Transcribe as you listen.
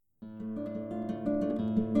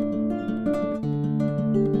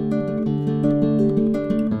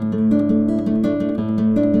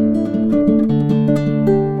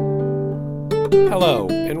Hello,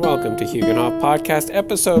 and welcome to Hugenhoff Podcast,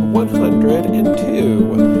 episode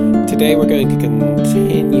 102. Today we're going to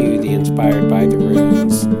continue the Inspired by the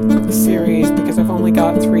Runes series because I've only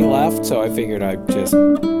got 3 left, so I figured I'd just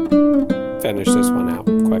finish this one out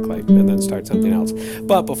quickly and then start something else.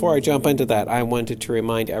 But before I jump into that, I wanted to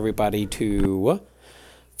remind everybody to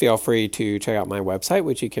feel free to check out my website,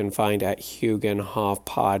 which you can find at Hugenhoff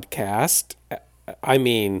Podcast.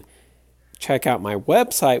 Check out my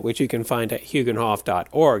website, which you can find at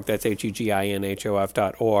hugenhoff.org. That's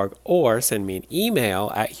huginhof.org. Or send me an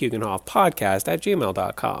email at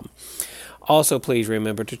hugenhoffpodcast@gmail.com. Also, please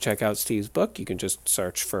remember to check out Steve's book. You can just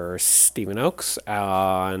search for Stephen Oakes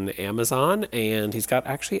on Amazon, and he's got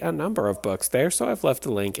actually a number of books there, so I've left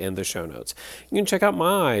a link in the show notes. You can check out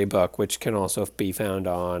my book, which can also be found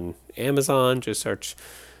on Amazon. Just search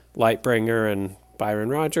Lightbringer and Byron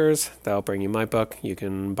Rogers. That'll bring you my book. You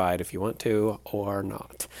can buy it if you want to or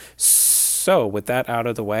not. So with that out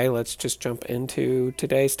of the way, let's just jump into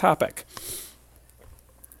today's topic.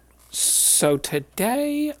 So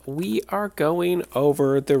today we are going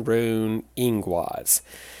over the rune Ingwaz.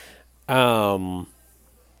 And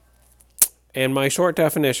my short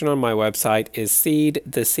definition on my website is seed,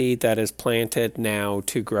 the seed that is planted now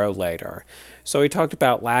to grow later. So we talked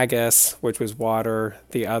about Lagos, which was water,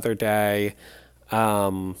 the other day.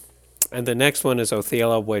 And the next one is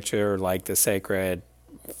Othela, which are like the sacred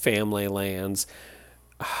family lands.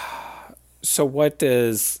 So what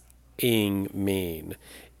does Ing mean?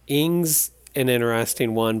 Ing's an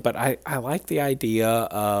interesting one, but I like the idea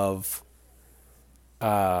of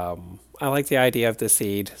the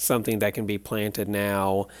seed, something that can be planted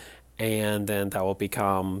now, and then that will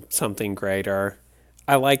become something greater.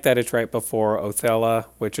 I like that it's right before Othela,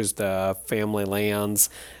 which is the family lands.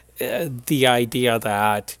 The idea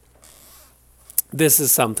that this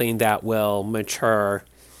is something that will mature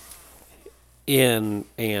in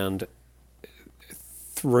and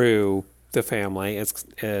through the family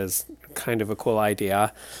is kind of a cool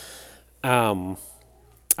idea.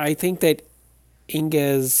 I think that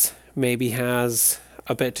Ingez maybe has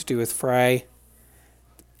a bit to do with Frey.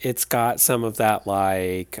 It's got some of that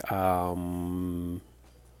like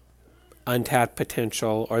untapped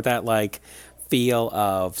potential, or that like feel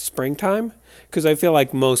of springtime, because I feel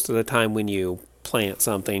like most of the time when you plant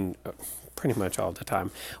something, pretty much all the time,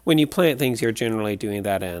 when you plant things, you're generally doing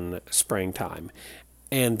that in springtime,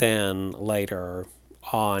 and then later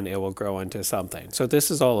on it will grow into something. So this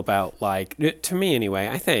is all about, like, to me anyway,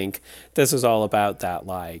 I think this is all about that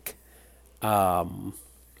like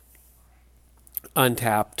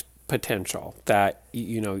untapped potential that,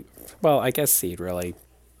 well, I guess seed really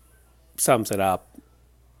sums it up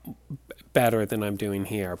better than I'm doing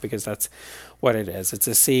here, because that's what it is. It's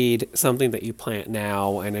a seed, something that you plant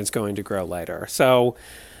now and it's going to grow later. So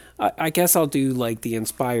I guess I'll do like the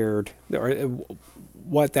inspired, or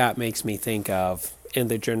what that makes me think of in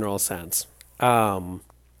the general sense. I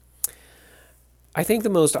think the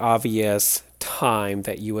most obvious time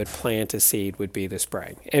that you would plant a seed would be the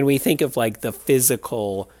spring. And we think of like the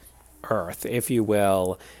physical earth, if you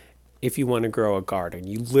will. If you want to grow a garden,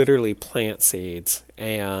 you literally plant seeds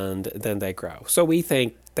and then they grow. So we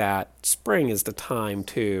think that spring is the time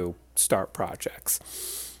to start projects.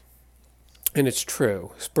 And it's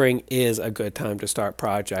true. Spring is a good time to start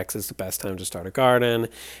projects. It's the best time to start a garden.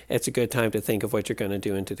 It's a good time to think of what you're going to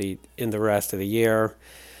do in the rest of the year.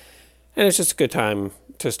 And it's just a good time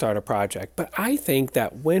to start a project. But I think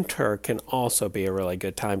that winter can also be a really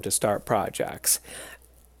good time to start projects.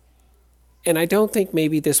 And I don't think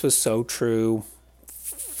maybe this was so true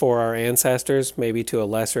for our ancestors. Maybe to a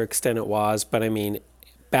lesser extent it was. But I mean,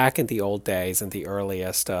 back in the old days and the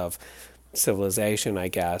earliest of civilization, I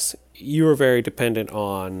guess, you were very dependent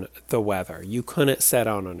on the weather. You couldn't set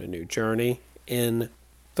out on a new journey in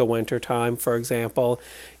the winter time, for example.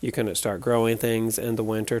 You couldn't start growing things in the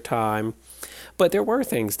winter time. But there were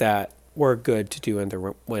things that were good to do in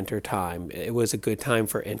the winter time. It was a good time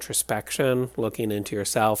for introspection, looking into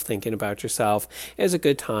yourself, thinking about yourself. It was a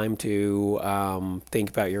good time to think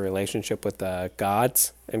about your relationship with the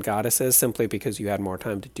gods and goddesses, simply because you had more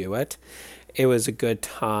time to do it. It was a good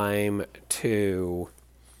time to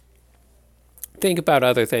think about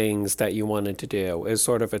other things that you wanted to do. It was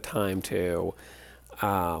sort of a time to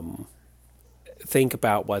think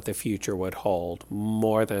about what the future would hold,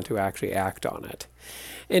 more than to actually act on it.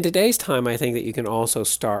 In today's time, I think that you can also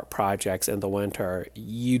start projects in the winter.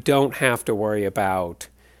 You don't have to worry about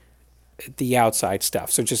the outside stuff.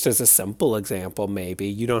 So just as a simple example, maybe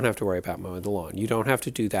you don't have to worry about mowing the lawn. You don't have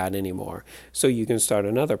to do that anymore. So you can start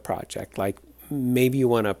another project. Like maybe you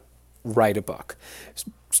want to write a book.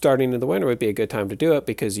 starting in the winter would be a good time to do it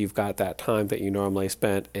because you've got that time that you normally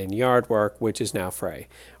spent in yard work, which is now free.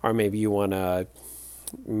 Or maybe you want to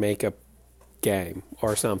make a game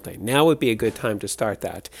or something. Now would be a good time to start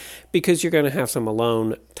that because you're going to have some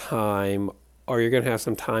alone time, or you're going to have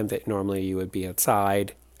some time that normally you would be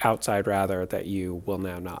outside rather, that you will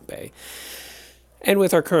now not be. And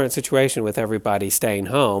with our current situation with everybody staying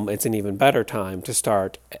home, it's an even better time to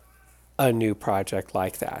start a new project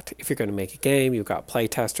like that. If you're going to make a game, you've got play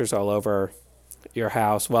testers all over your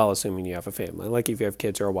house, well, assuming you have a family. Like if you have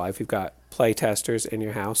kids or a wife, you've got play testers in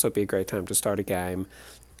your house, so it'd be a great time to start a game.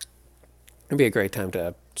 It'd be a great time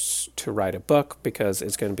to write a book because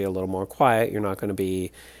it's going to be a little more quiet. You're not going to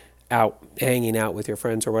be out hanging out with your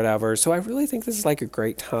friends or whatever. So I really think this is like a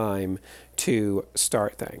great time to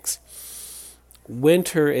start things.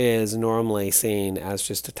 Winter is normally seen as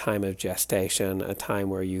just a time of gestation, a time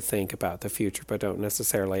where you think about the future but don't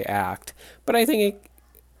necessarily act. But I think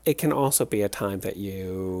it can also be a time that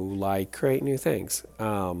you like create new things.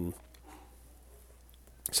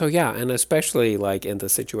 So yeah, and especially like in the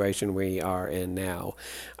situation we are in now,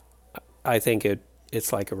 I think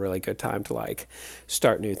it's like a really good time to like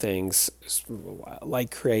start new things, like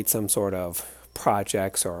create some sort of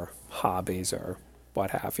projects or hobbies or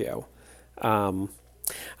what have you. Um,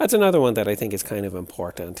 that's another one that I think is kind of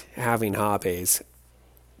important, having hobbies.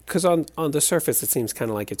 Because on the surface, it seems kind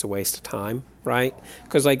of like it's a waste of time, right?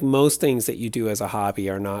 Because like most things that you do as a hobby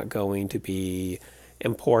are not going to be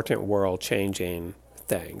important world changing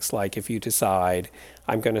things. Like if you decide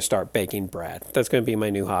I'm going to start baking bread, that's going to be my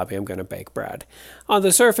new hobby. I'm going to bake bread. On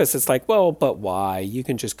the surface, it's like, well, but why? You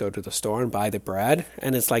can just go to the store and buy the bread,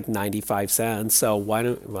 and it's like 95 cents. So why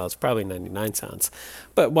don't, well, it's probably 99 cents,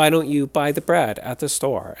 but why don't you buy the bread at the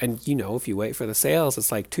store? And if you wait for the sales,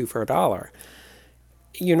 it's like two for $1.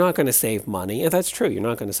 You're not going to save money. And that's true. You're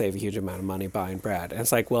not going to save a huge amount of money buying bread. And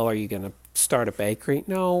it's like, well, are you going to start a bakery?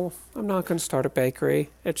 No, I'm not going to start a bakery.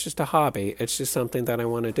 It's just a hobby. It's just something that I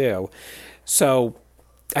want to do. So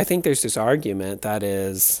I think there's this argument that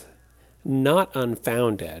is not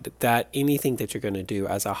unfounded that anything that you're going to do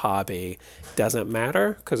as a hobby doesn't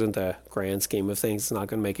matter because in the grand scheme of things, it's not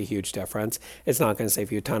going to make a huge difference. It's not going to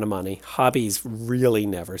save you a ton of money. Hobbies really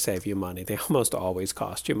never save you money. They almost always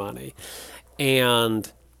cost you money.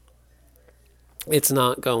 And it's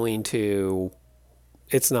not going to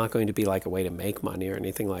be like a way to make money or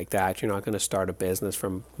anything like that. You're not going to start a business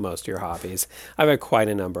from most of your hobbies. I've had quite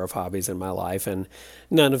a number of hobbies in my life, and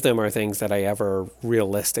none of them are things that I ever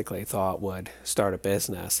realistically thought would start a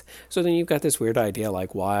business. So then you've got this weird idea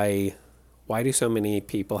like why do so many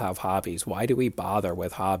people have hobbies? Why do we bother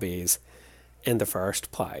with hobbies in the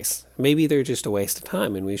first place? Maybe they're just a waste of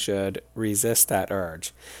time and we should resist that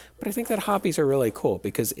urge. But I think that hobbies are really cool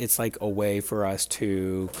because it's like a way for us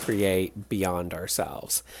to create beyond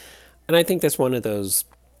ourselves. And I think that's one of those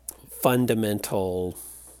fundamental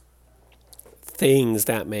things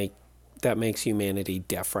that makes humanity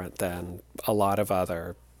different than a lot of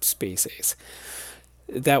other species.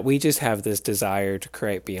 That we just have this desire to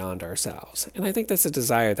create beyond ourselves. And I think that's a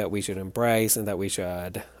desire that we should embrace and that we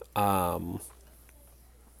should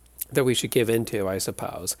give into, I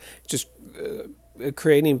suppose. Just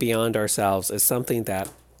creating beyond ourselves is something that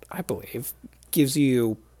I believe gives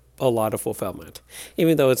you a lot of fulfillment.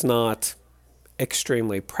 Even though it's not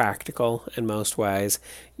extremely practical in most ways,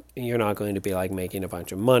 you're not going to be like making a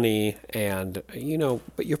bunch of money and,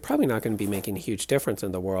 but you're probably not going to be making a huge difference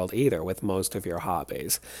in the world either with most of your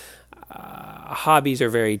hobbies. Hobbies are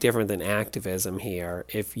very different than activism here.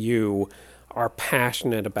 If you are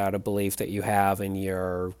passionate about a belief that you have and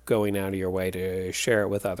you're going out of your way to share it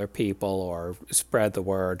with other people or spread the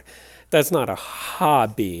word, that's not a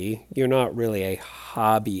hobby. You're not really a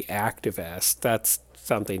hobby activist. That's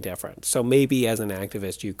something different. So maybe as an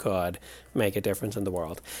activist you could make a difference in the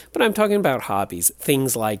world. But I'm talking about hobbies,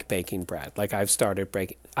 things like baking bread. Like I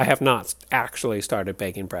have not actually started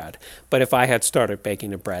baking bread, but if I had started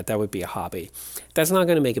baking a bread, that would be a hobby. That's not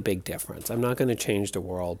going to make a big difference. I'm not going to change the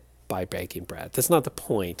world by baking bread. That's not the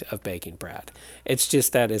point of baking bread. It's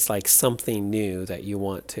just that it's like something new that you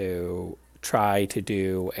want to try to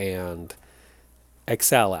do and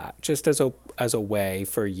excel at, just as a way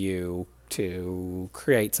for you to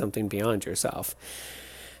create something beyond yourself.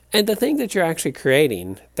 And the thing that you're actually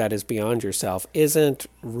creating that is beyond yourself isn't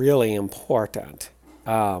really important.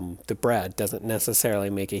 The bread doesn't necessarily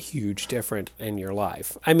make a huge difference in your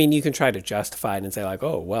life. I mean, you can try to justify it and say like,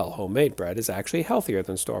 oh, well, homemade bread is actually healthier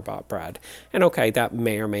than store-bought bread. And okay, that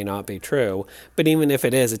may or may not be true. But even if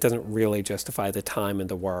it is, it doesn't really justify the time and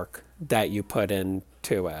the work that you put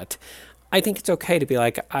into it. I think it's okay to be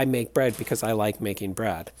like, I make bread because I like making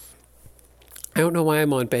bread. I don't know why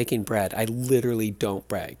I'm on baking bread. I literally don't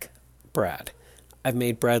bake bread. I've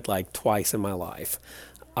made bread like twice in my life.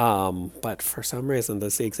 But for some reason,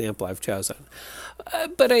 that's the example I've chosen.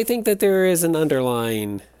 But I think that there is an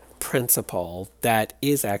underlying principle that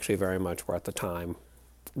is actually very much worth the time,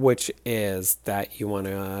 which is that you want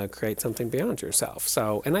to create something beyond yourself.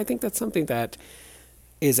 So, and I think that's something that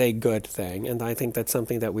is a good thing. And I think that's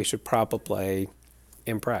something that we should probably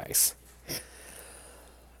embrace.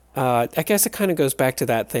 I guess it kind of goes back to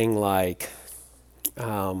that thing like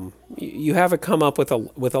you have it come up with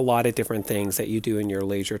a lot of different things that you do in your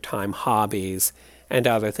leisure time, hobbies and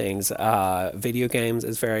other things. Video games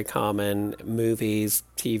is very common, movies,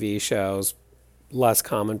 TV shows, less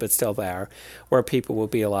common but still there, where people will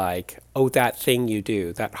be like, "Oh, that thing you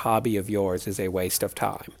do, that hobby of yours is a waste of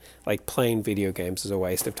time." Like playing video games is a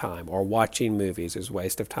waste of time, or watching movies is a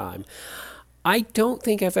waste of time. I don't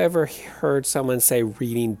think I've ever heard someone say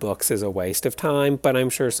reading books is a waste of time, but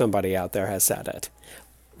I'm sure somebody out there has said it.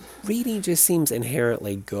 Reading just seems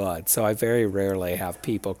inherently good, so I very rarely have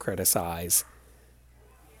people criticize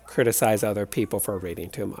other people for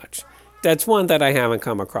reading too much. That's one that I haven't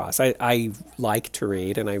come across. I like to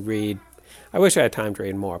read, and I read. I wish I had time to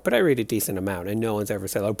read more, but I read a decent amount, and no one's ever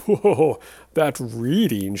said like, "Whoa, that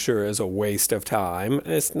reading sure is a waste of time."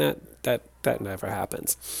 It's not that never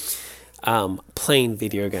happens. Playing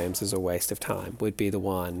video games is a waste of time would be the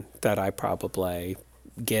one that I probably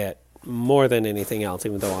get more than anything else,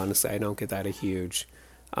 even though honestly I don't get that a huge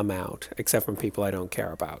amount, except from people I don't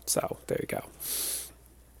care about. So there you go.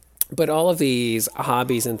 But all of these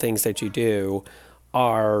hobbies and things that you do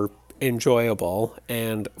are enjoyable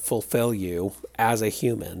and fulfill you as a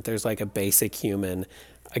human. There's like a basic human,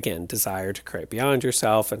 again, desire to create beyond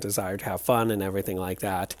yourself and desire to have fun and everything like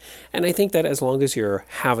that. And I think that as long as you're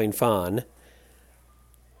having fun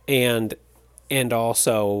and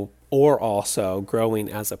also growing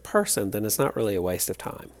as a person, then it's not really a waste of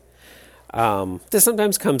time. This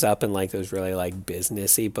sometimes comes up in like those really like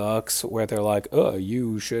businessy books where they're like, "Oh,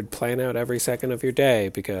 you should plan out every second of your day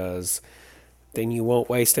because then you won't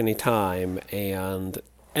waste any time." And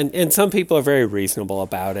some people are very reasonable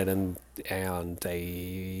about it, and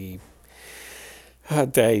they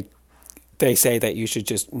they say that you should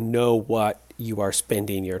just know what you are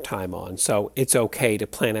spending your time on. So it's okay to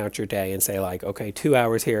plan out your day and say like, okay, 2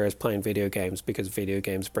 hours here is playing video games because video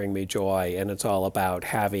games bring me joy, and it's all about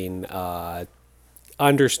having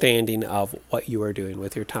understanding of what you are doing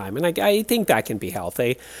with your time. And I think that can be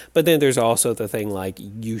healthy. But then there's also the thing like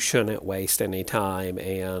you shouldn't waste any time.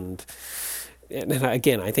 And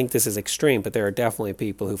again, I think this is extreme, but there are definitely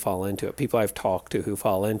people who fall into it. People I've talked to who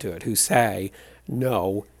fall into it, who say,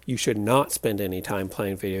 no, you should not spend any time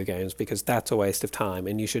playing video games because that's a waste of time.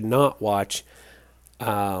 And you should not watch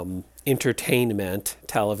entertainment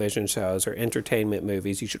television shows or entertainment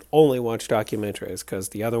movies. You should only watch documentaries because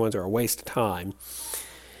the other ones are a waste of time.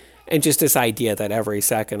 And just this idea that every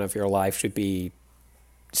second of your life should be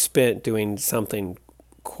spent doing something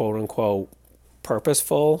quote unquote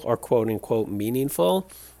purposeful or quote unquote meaningful.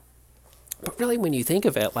 But really, when you think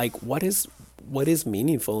of it, like what is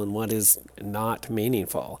meaningful and what is not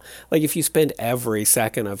meaningful? Like if you spend every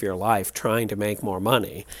second of your life trying to make more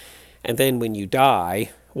money, and then when you die,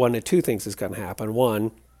 one of two things is going to happen. One,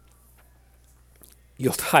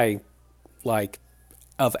 you'll die like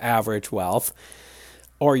of average wealth,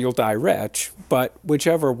 or you'll die rich. But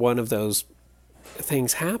whichever one of those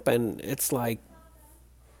things happen, it's like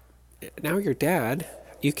now you're dead.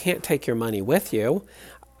 You can't take your money with you.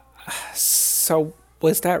 So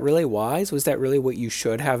was that really wise? Was that really what you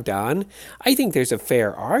should have done? I think there's a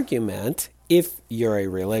fair argument if you're a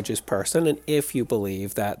religious person and if you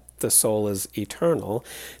believe that the soul is eternal,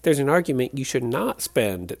 there's an argument you should not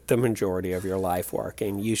spend the majority of your life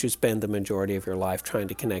working. You should spend the majority of your life trying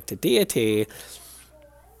to connect to deity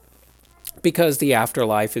because the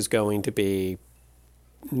afterlife is going to be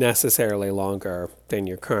necessarily longer than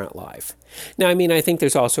your current life. Now, I mean, I think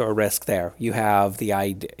there's also a risk there. You have the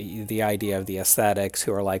idea of the ascetics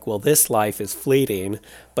who are like, well, this life is fleeting,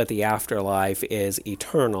 but the afterlife is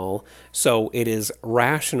eternal. So it is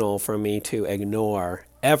rational for me to ignore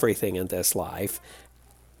everything in this life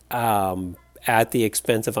at the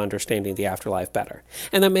expense of understanding the afterlife better.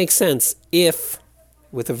 And that makes sense if,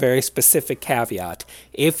 with a very specific caveat,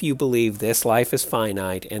 if you believe this life is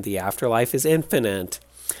finite and the afterlife is infinite,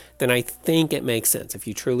 then I think it makes sense if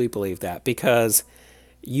you truly believe that, because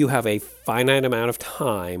you have a finite amount of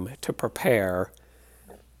time to prepare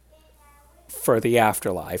for the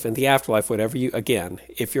afterlife. And the afterlife, whatever you, again,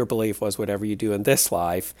 if your belief was whatever you do in this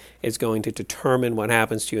life is going to determine what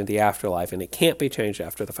happens to you in the afterlife, and it can't be changed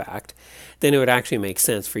after the fact, then it would actually make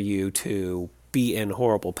sense for you to be in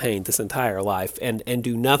horrible pain this entire life and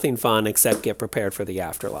do nothing fun except get prepared for the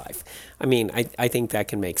afterlife. I mean, I think that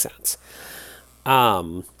can make sense.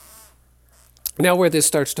 Now, where this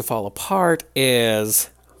starts to fall apart is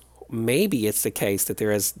maybe it's the case that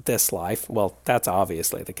there is this life. Well, that's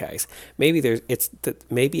obviously the case. Maybe it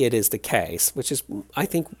is the case, which is, I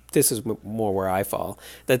think this is more where I fall,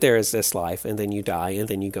 that there is this life and then you die and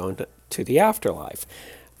then you go into the afterlife.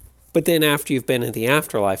 But then after you've been in the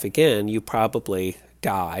afterlife again, you probably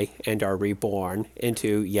die and are reborn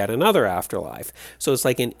into yet another afterlife. So it's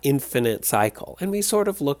like an infinite cycle. And we sort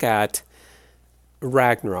of look at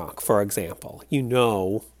Ragnarok, for example.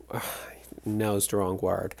 Know's the wrong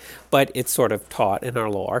word, but it's sort of taught in our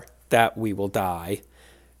lore that we will die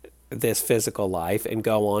this physical life and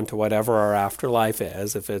go on to whatever our afterlife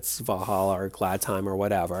is, if it's Valhalla or Gladheim or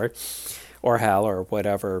whatever, or hell or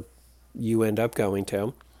whatever you end up going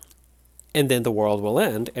to. And then the world will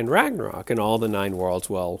end in Ragnarok, and all the 9 worlds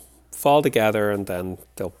will fall together, and then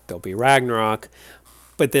there'll be Ragnarok.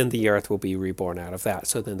 But then the earth will be reborn out of that.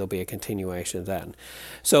 So then there'll be a continuation then.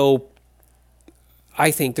 So I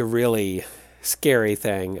think the really scary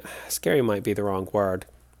might be the wrong word,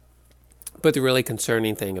 but the really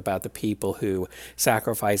concerning thing about the people who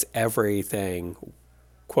sacrifice everything,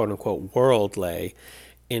 quote unquote, worldly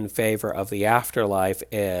in favor of the afterlife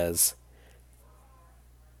is,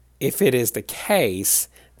 if it is the case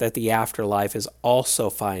that the afterlife is also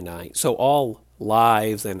finite. So all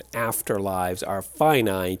lives and afterlives are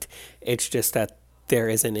finite. It's just that there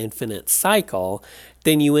is an infinite cycle.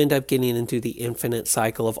 Then you end up getting into the infinite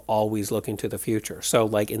cycle of always looking to the future. So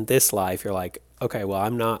like in this life, you're like, okay, well,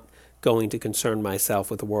 I'm not going to concern myself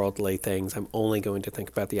with worldly things. I'm only going to think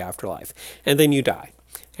about the afterlife. And then you die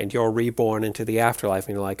and you're reborn into the afterlife.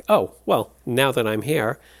 And you're like, oh, well, now that I'm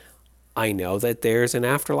here, I know that there's an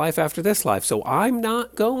afterlife after this life. So I'm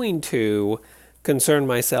not going to concern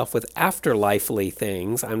myself with afterlifely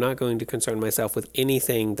things. I'm not going to concern myself with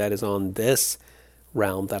anything that is on this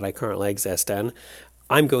realm that I currently exist in.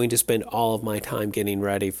 I'm going to spend all of my time getting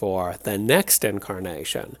ready for the next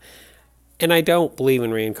incarnation. And I don't believe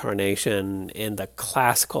in reincarnation in the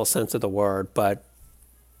classical sense of the word, but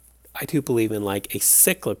I do believe in like a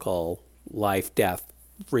cyclical life, death,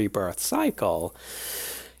 rebirth cycle.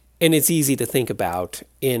 And it's easy to think about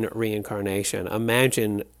in reincarnation.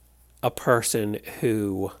 Imagine a person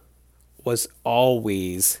who was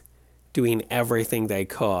always doing everything they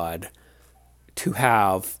could to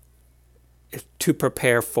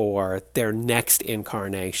prepare for their next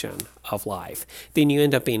incarnation of life. Then you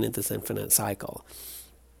end up being in this infinite cycle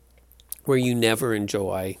where you never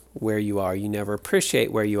enjoy where you are, you never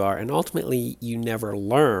appreciate where you are, and ultimately you never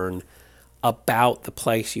learn about the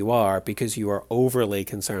place you are because you are overly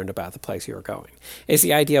concerned about the place you are going. It's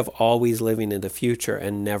the idea of always living in the future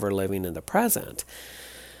and never living in the present.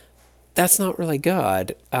 That's not really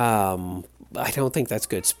good. I don't think that's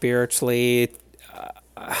good spiritually.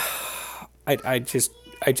 I just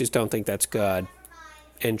don't think that's good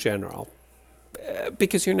in general.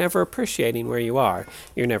 Because you're never appreciating where you are.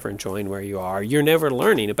 You're never enjoying where you are. You're never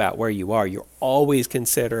learning about where you are. You're always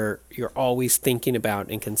thinking about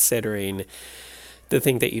and considering the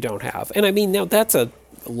thing that you don't have. And I mean, now that's a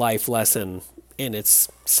life lesson in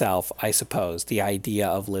itself, I suppose, the idea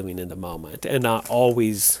of living in the moment and not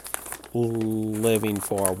always living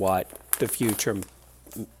for what the future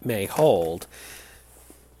may hold.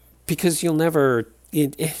 Because you'll never,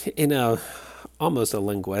 in a almost a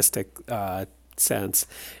linguistic sense,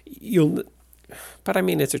 but I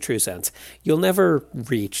mean it's a true sense, you'll never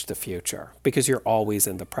reach the future because you're always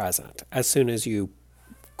in the present. As soon as you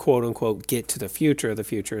quote unquote get to the future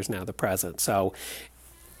is now the present. So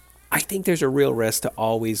I think there's a real risk to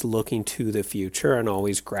always looking to the future and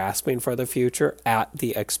always grasping for the future at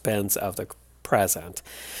the expense of the present.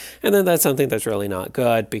 And then that's something that's really not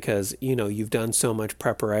good because, you've done so much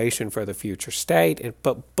preparation for the future state.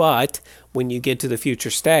 But when you get to the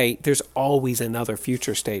future state, there's always another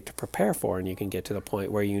future state to prepare for. And you can get to the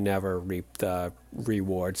point where you never reap the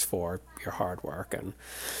rewards for your hard work. And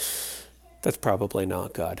that's probably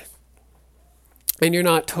not good. And you're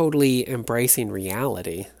not totally embracing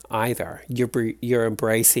reality either. You're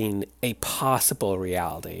embracing a possible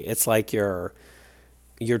reality. It's like you're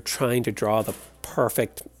trying to draw the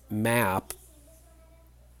perfect map,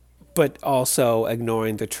 but also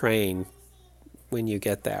ignoring the train when you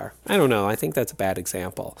get there. I don't know. I think that's a bad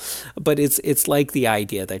example. But it's like the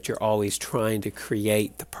idea that you're always trying to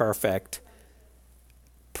create the perfect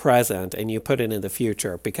present and you put it in the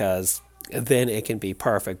future because then it can be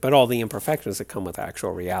perfect. But all the imperfections that come with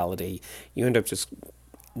actual reality, you end up just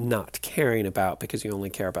not caring about because you only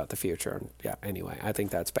care about the future. And yeah, anyway, I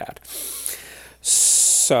think that's bad.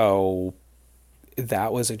 So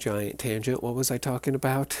that was a giant tangent. What was I talking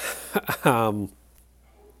about? um,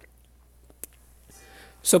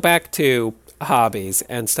 so back to hobbies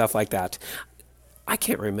and stuff like that. I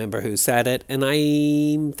can't remember who said it, and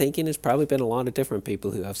I'm thinking it's probably been a lot of different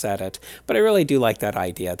people who have said it. But I really do like that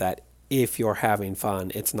idea that if you're having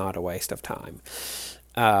fun, it's not a waste of time.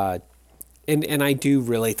 Uh, and I do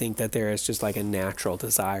really think that there is just like a natural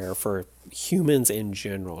desire for humans in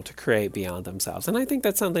general to create beyond themselves, and I think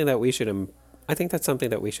that's something that we should. I think that's something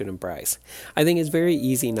that we should embrace. I think it's very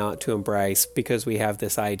easy not to embrace because we have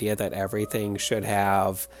this idea that everything should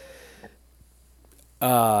have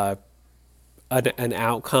uh, an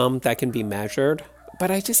outcome that can be measured.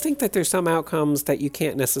 But I just think that there's some outcomes that you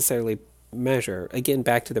can't necessarily measure. Again,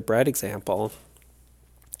 back to the bread example,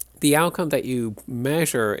 the outcome that you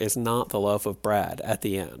measure is not the loaf of bread at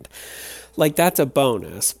the end. Like that's a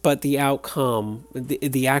bonus, but the outcome,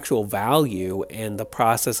 the actual value and the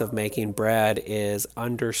process of making bread is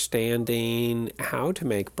understanding how to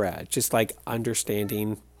make bread, just like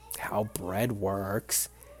understanding how bread works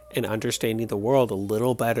and understanding the world a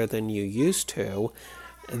little better than you used to.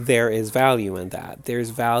 There is value in that.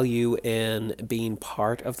 There's value in being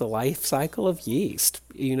part of the life cycle of yeast.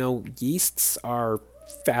 You know, yeasts are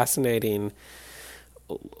fascinating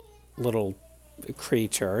little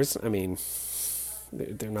creatures. I mean,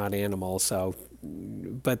 they're not animals, so,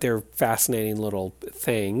 but they're fascinating little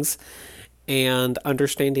things. And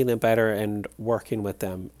understanding them better and working with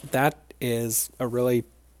them, that is a really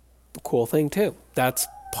cool thing too. That's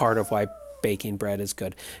part of why baking bread is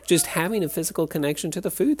good. Just having a physical connection to the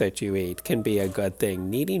food that you eat can be a good thing.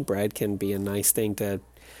 Kneading bread can be a nice thing to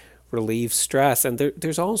relieve stress. And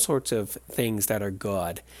there's all sorts of things that are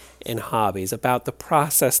good in hobbies about the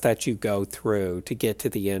process that you go through to get to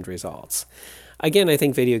the end results. Again, I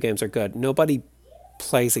think video games are good. Nobody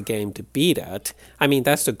plays a game to beat it. I mean,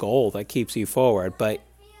 that's the goal that keeps you forward. But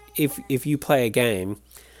if you play a game,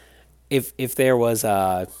 if there was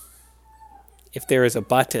a if there is a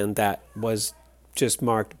button that was just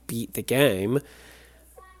marked beat the game,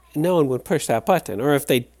 no one would push that button. Or if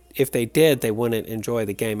they did, they wouldn't enjoy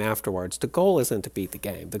the game afterwards. The goal isn't to beat the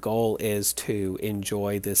game. The goal is to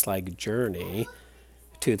enjoy this like journey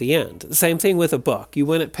to the end. The same thing with a book. You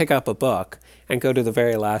wouldn't pick up a book and go to the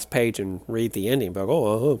very last page and read the ending, but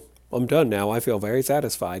I'm done now. I feel very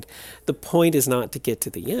satisfied. The point is not to get to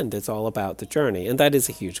the end. It's all about the journey. And that is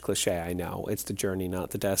a huge cliche, I know. It's the journey,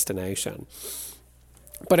 not the destination.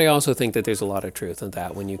 But I also think that there's a lot of truth in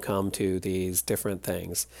that when you come to these different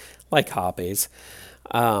things, like hobbies,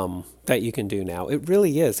 that you can do now. It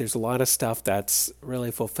really is. There's a lot of stuff that's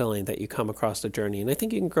really fulfilling that you come across the journey. And I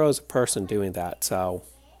think you can grow as a person doing that. So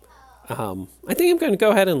I think I'm going to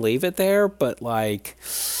go ahead and leave it there. But like,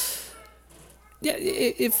 yeah,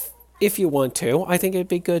 if you want to, I think it'd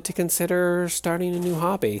be good to consider starting a new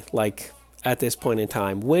hobby. Like at this point in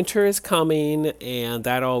time, winter is coming, and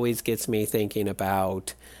that always gets me thinking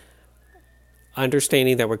about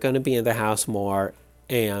understanding that we're going to be in the house more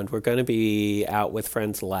and we're going to be out with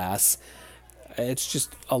friends less. It's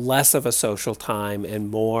just a less of a social time and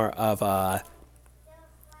more of a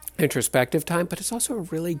introspective time, but it's also a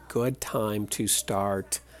really good time to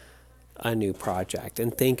start a new project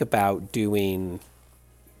and think about doing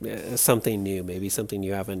something new, maybe something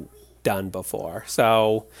you haven't done before.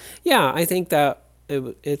 So, yeah, I think that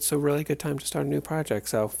it's a really good time to start a new project.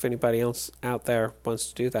 So, if anybody else out there wants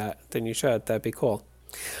to do that, then you should. That'd be cool.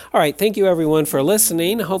 All right, thank you everyone for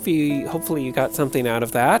listening. Hopefully you got something out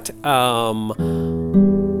of that.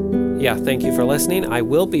 Yeah, thank you for listening. I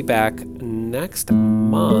will be back next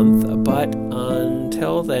month, but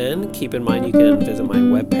until then, keep in mind you can visit my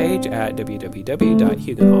webpage at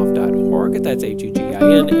www.huginhof.org. That's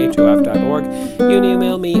HUGINHOF.org. You can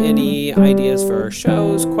email me any ideas for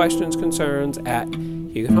shows, questions, concerns at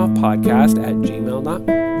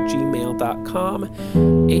huginhofpodcast@gmail.com,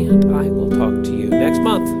 and I will talk to you next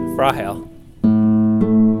month. Rahel.